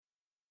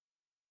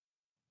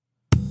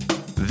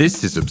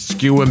This is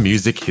Obscure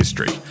Music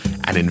History,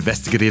 an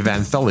investigative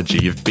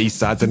anthology of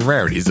B-sides and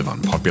rarities of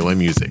unpopular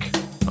music.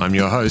 I'm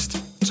your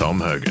host, Tom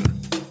Hogan.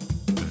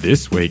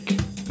 This week,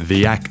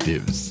 The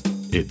Actives.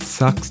 It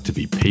sucks to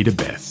be Peter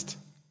Best.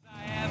 All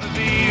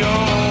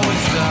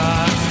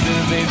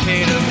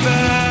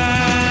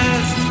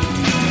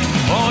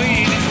you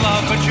need is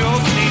love, but you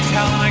also need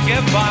talent. I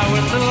get by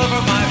with little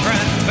over my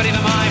friends, but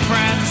even my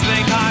friends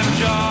think I'm a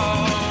joke.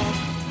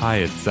 Hi,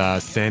 it's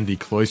Sandy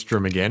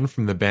Cloistrom again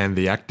from the band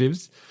The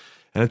Actives,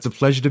 and it's a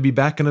pleasure to be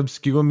back in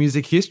Obscure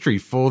Music History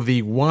for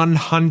the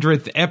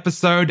 100th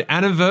episode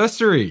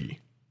anniversary.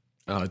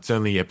 Oh, it's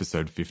only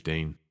episode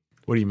 15.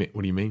 What do you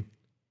mean?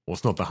 Well,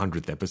 it's not the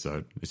 100th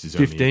episode. This is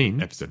 15.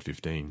 Only episode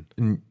 15.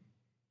 And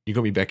you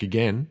got me back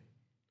again?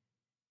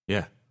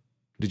 Yeah.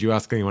 Did you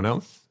ask anyone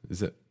else?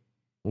 Is it?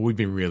 Well, we've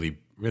been really,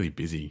 really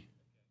busy.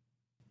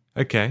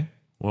 Okay.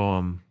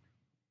 Well,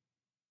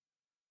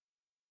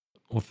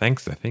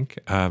 thanks, I think.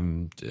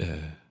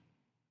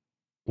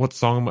 What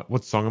song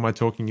am I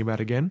talking about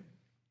again?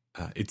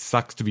 It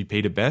Sucks to be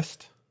Peter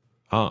Best.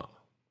 Oh.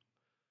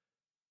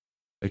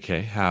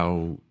 Okay.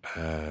 How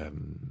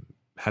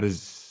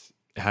does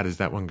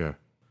that one go?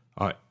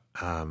 Okay.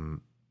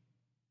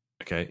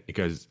 It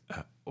goes,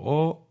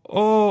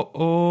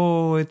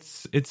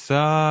 it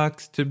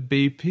sucks to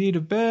be Peter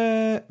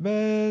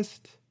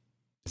Best.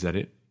 Is that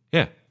it?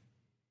 Yeah.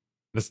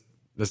 That's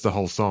the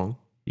whole song.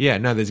 Yeah,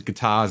 no, there's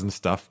guitars and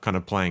stuff kind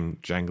of playing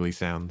jangly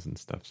sounds and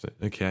stuff. So,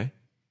 okay.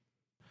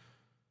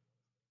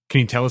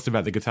 Can you tell us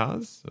about the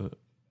guitars?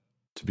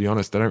 To be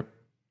honest, I don't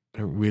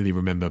really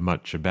remember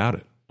much about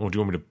it. Or do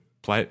you want me to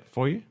play it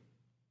for you?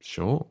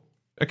 Sure.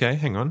 Okay,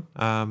 hang on.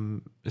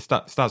 It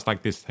starts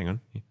like this. Hang on.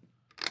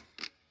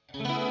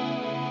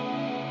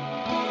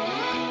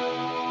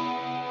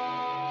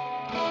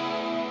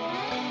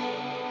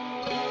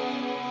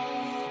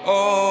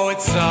 Oh,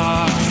 it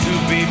sucks to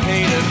be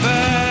Peter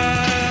Best.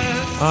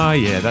 Oh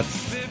yeah,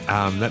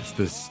 that's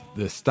the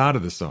start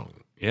of the song.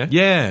 Yeah?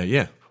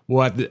 Yeah.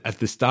 Well, at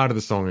the start of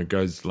the song, it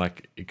goes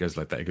like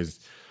that. It goes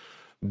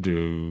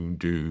do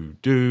do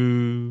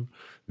do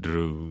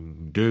do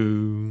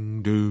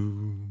do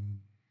do.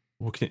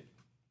 Well, can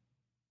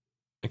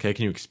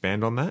you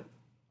expand on that?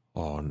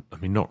 Oh, I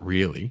mean, not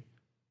really.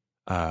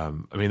 I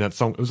mean, that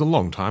song, it was a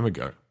long time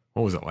ago.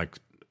 What was it, like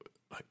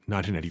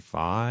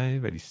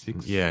 1985,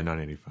 86? Yeah,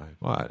 1985.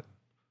 What?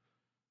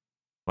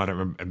 I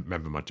don't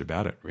remember much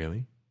about it,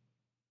 really.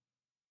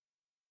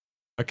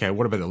 Okay,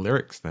 what about the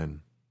lyrics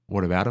then?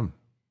 What about them?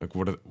 Like,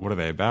 what are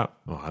they about?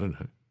 Oh, I don't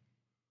know.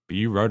 But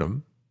you wrote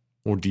them.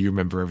 Or do you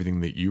remember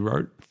everything that you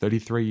wrote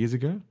 33 years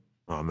ago?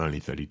 Oh, I'm only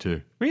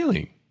 32.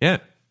 Really? Yeah.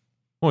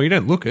 Well, you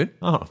don't look it.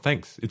 Oh,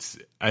 thanks. It's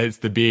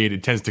the beard.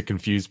 It tends to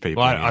confuse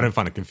people. Well, I don't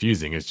find it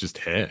confusing. It's just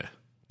hair.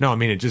 No, I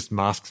mean, it just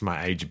masks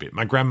my age a bit.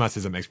 My grandma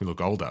says it makes me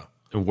look older.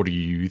 And what do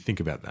you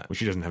think about that? Well,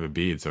 she doesn't have a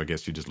beard, so I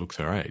guess she just looks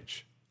her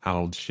age. How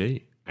old's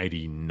she?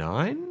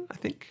 89, I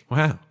think.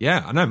 Wow.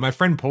 Yeah, I know. My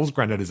friend Paul's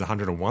granddad is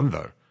 101,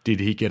 though. Did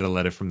he get a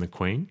letter from the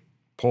Queen?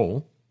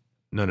 Paul?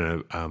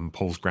 No.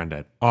 Paul's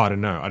granddad. Oh, I don't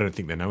know. I don't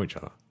think they know each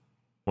other.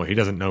 Well, he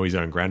doesn't know his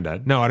own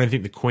granddad. No, I don't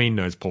think the Queen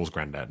knows Paul's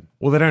granddad.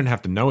 Well, they don't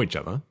have to know each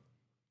other.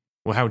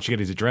 Well, how would she get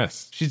his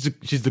address? She's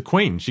the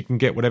Queen. She can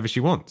get whatever she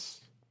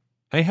wants.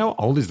 Hey, how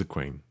old is the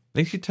Queen? I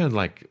think she turned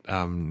like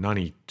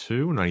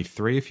 92 or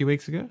 93 a few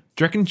weeks ago. Do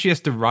you reckon she has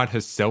to write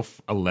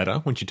herself a letter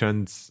when she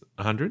turns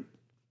 100?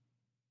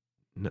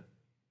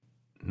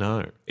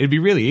 No. It'd be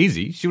really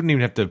easy. She wouldn't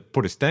even have to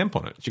put a stamp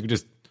on it. She could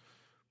just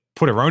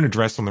put her own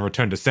address on the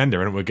return to sender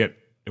and it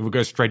would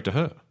go straight to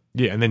her.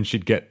 Yeah, and then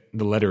she'd get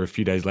the letter a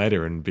few days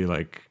later and be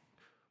like,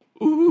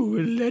 ooh,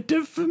 a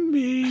letter for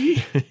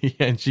me.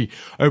 Yeah, and she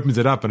opens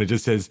it up and it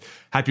just says,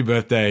 happy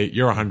birthday,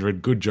 you're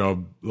 100, good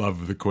job,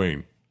 love of the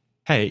Queen.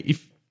 Hey,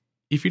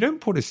 if you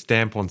don't put a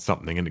stamp on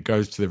something and it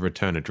goes to the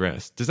return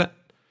address, does that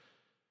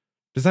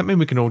mean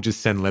we can all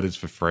just send letters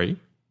for free?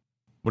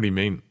 What do you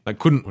mean? Like,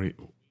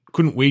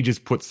 couldn't we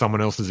just put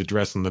someone else's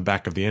address on the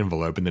back of the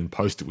envelope and then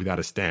post it without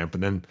a stamp,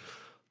 and then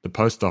the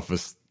post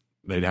office,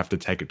 they'd have to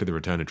take it to the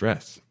return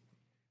address?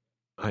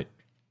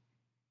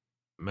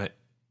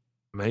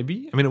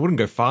 Maybe? I mean, it wouldn't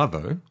go far,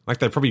 though. Like,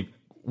 they probably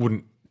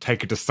wouldn't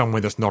take it to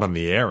somewhere that's not in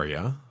the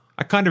area.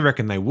 I kind of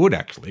reckon they would,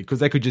 actually, because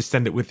they could just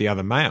send it with the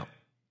other mail.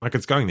 Like,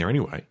 it's going there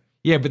anyway.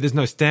 Yeah, but there's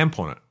no stamp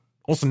on it.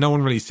 Also, no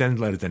one really sends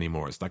letters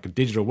anymore. It's like a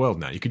digital world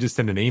now. You could just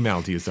send an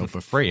email to yourself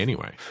for free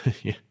anyway.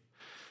 Yeah.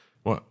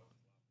 What?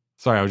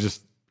 Sorry, I was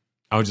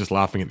just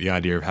laughing at the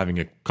idea of having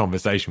a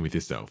conversation with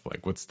yourself.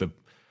 Like, what's the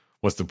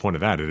point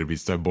of that? It'd be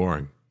so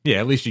boring. Yeah,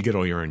 at least you get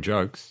all your own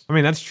jokes. I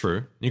mean, that's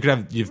true.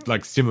 You've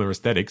like similar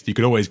aesthetics. You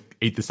could always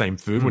eat the same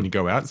food when you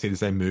go out and see the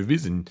same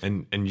movies,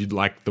 and you'd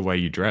like the way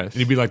you dress.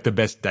 It'd be like the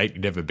best date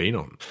you'd ever been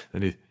on.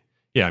 And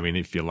yeah, I mean,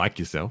 if you like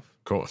yourself,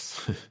 of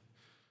course.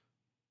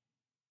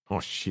 Oh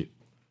shit!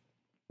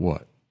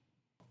 What?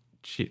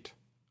 Shit!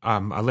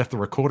 I left the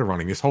recorder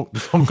running. This whole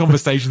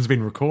conversation's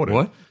been recorded.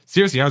 What?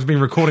 Seriously, I've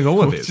been recording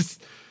all of this. It's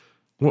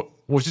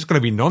just going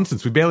to be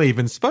nonsense. We barely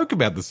even spoke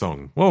about the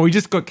song. Well, we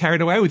just got carried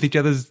away with each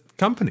other's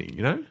company,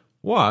 you know?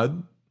 What?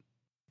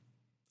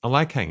 I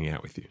like hanging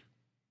out with you.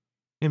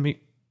 Yeah, me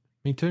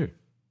too.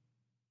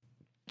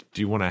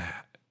 Do you want to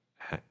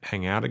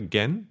hang out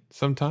again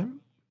sometime?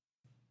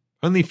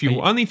 Only if you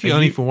want to.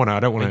 I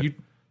don't want to.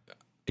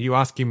 Are you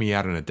asking me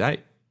out on a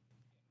date?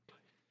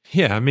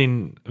 Yeah, I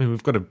mean,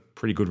 we've got a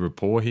pretty good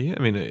rapport here.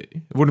 I mean, it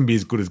wouldn't be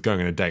as good as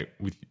going on a date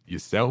with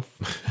yourself.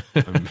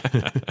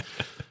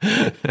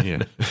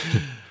 Yeah,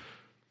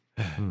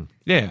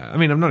 yeah. I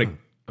mean, I'm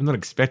not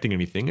expecting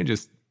anything. I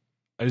just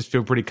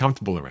feel pretty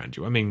comfortable around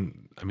you. I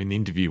mean, the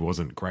interview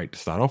wasn't great to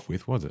start off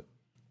with, was it?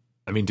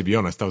 I mean, to be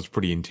honest, I was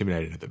pretty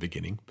intimidated at the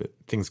beginning, but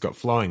things got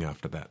flowing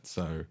after that.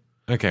 So,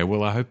 okay,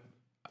 well, I hope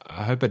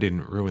I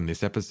didn't ruin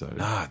this episode.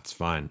 Nah, it's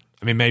fine.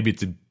 I mean, maybe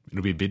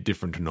it'll be a bit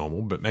different to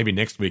normal, but maybe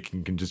next week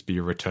it can just be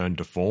a return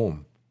to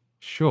form.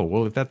 Sure.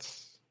 Well, if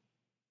that's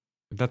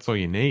all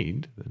you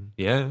need, then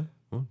yeah.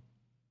 Well,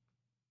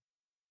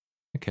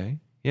 okay.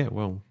 Yeah.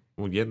 Well.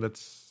 Yeah.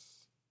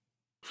 Let's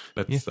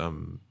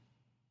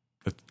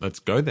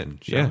go then.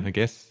 Yeah. I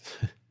guess.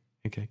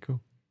 Okay.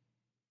 Cool.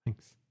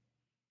 Thanks.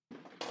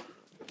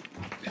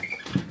 Okay.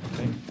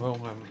 Well,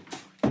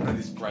 I know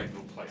this great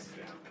little place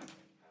down.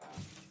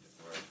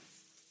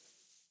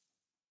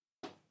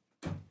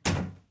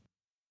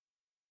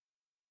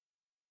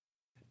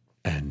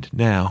 And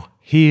now,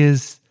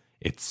 here's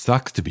It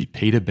Sucks to Be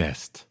Peter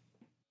Best.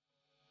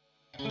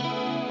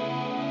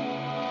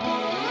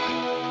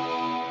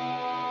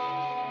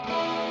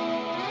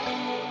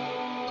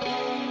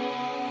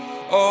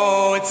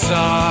 Oh, it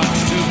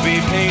sucks to be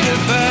Peter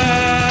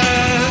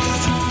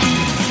Best.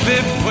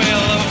 Fifth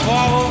wheel of a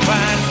Volvo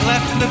van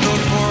left in the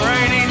boot for a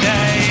rainy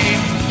day,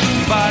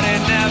 but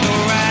it never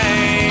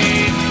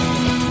rained.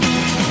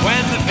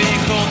 When the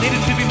vehicle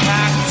needed to be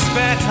packed, the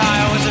spare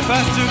tire was the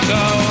first to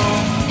go.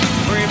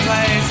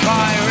 Replaced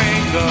by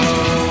Ringo.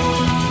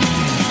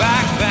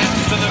 Backbench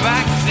to the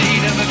back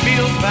seat and the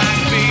Beatles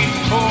backbeat.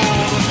 Oh,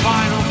 the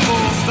final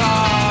full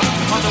stop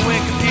on the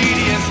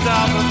Wikipedia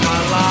stop of my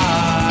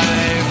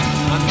life,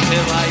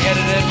 until I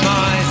edited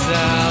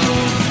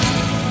myself.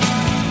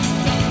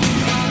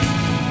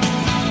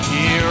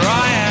 Here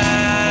I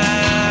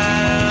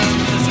am,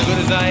 as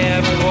good as I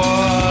ever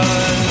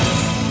was.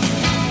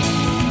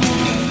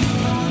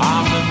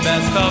 I'm the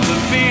best of the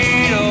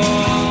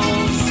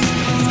Beatles,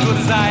 as good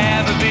as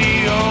I ever be.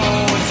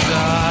 Oh, it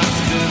sucks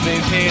to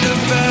be Peter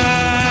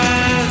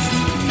Best.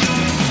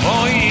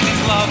 All you need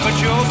is love, but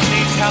you also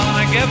need talent.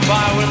 I get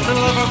by with a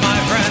little over my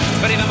friends,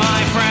 but even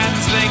my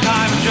friends think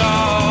I'm a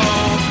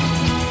joke.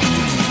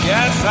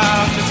 Yes,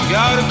 I'll just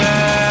go to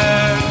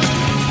bed.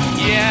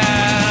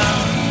 Yeah.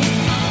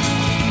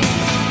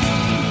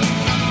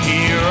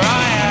 Here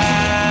I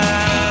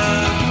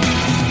am,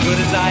 as good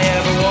as I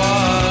ever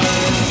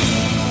was.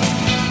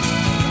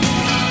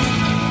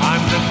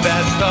 I'm the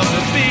best of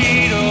the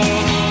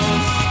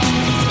Beatles,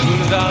 as good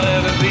as I'll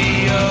ever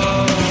be.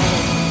 Oh,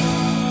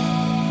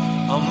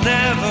 I'll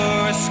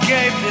never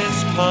escape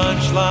this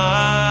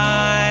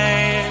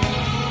punchline,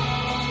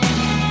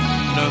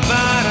 no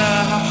matter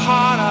how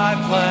hard I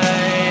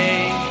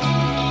play.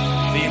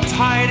 The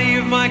entirety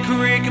of my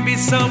career can be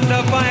summed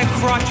up by a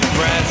crotch of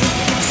breath.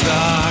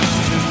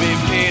 Sucks to be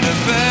Peter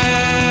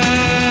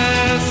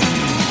Best.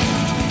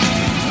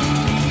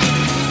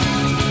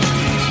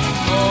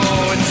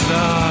 Oh, it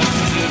sucks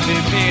to be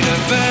Peter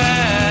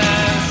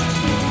Best.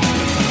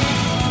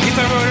 If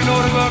I wrote an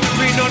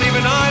autobiography, not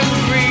even I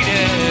would read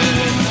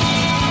it.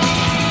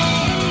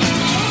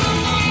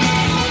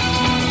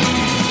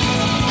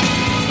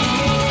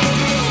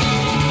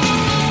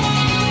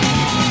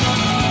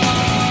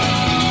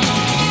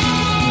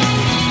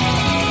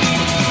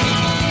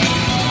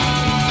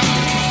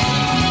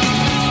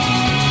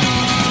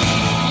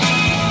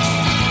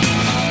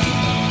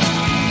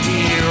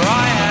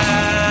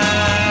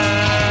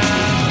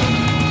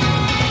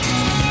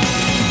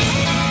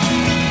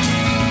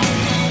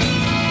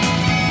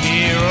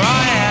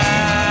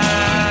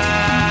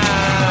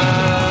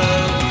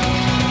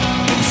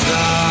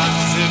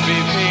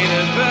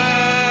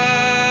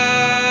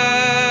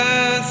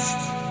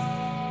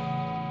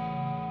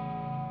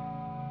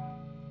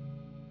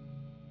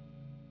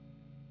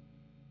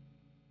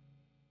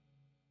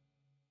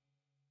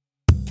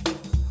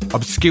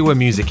 Obscure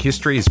Music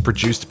History is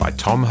produced by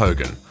Tom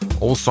Hogan.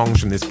 All songs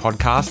from this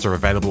podcast are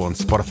available on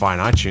Spotify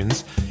and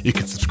iTunes. You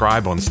can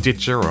subscribe on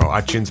Stitcher or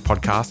iTunes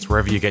Podcasts,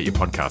 wherever you get your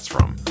podcasts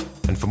from.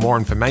 And for more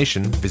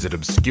information, visit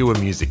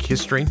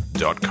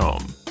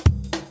obscuremusichistory.com.